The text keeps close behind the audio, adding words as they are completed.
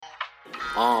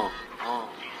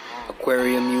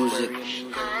Aquarium Music,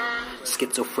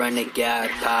 Schizophrenic God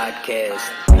Podcast,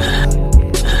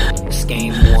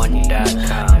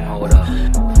 Skame1.com, hold up,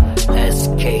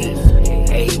 SKAEM1.com.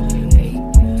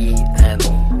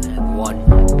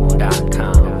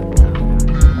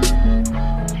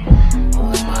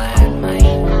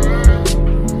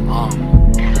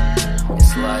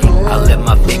 It's like I let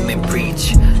my figment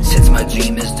preach, since my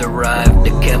dream is derived.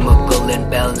 The chemical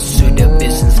imbalance to the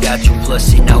business got you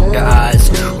flushing out the eyes,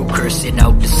 or cursing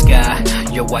out the sky.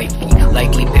 Your wifey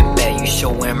likely pimp at you,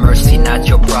 showing mercy, not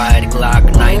your pride. Glock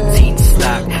 19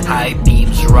 stock, high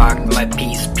beams rocked. My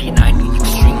piece P90,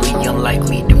 extremely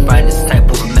unlikely to find this type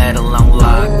of metal on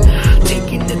lock.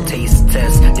 Taking the taste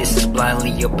test, this is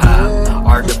blindly your pop.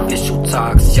 Artificial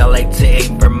talks, y'all like to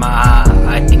aim for my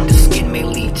eye. I think the skin may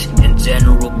leach, and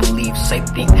general beliefs. I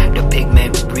think the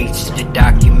pigment breach, the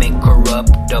document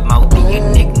corrupt, the mouthy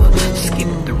enigma,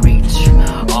 skip the reach.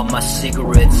 All my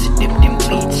cigarettes dipped in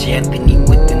bleach. Anthony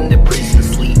within the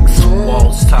prison's leaks.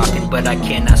 Walls talking, but I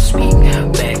cannot speak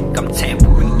back. I'm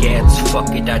tampering gats. Fuck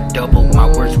it, I double my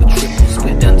words with triples,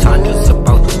 with entendres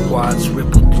about the quads.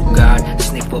 Ripple through God,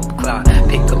 sniff up cloud,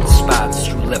 pick up the spots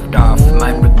you left off.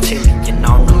 Mind reptilian.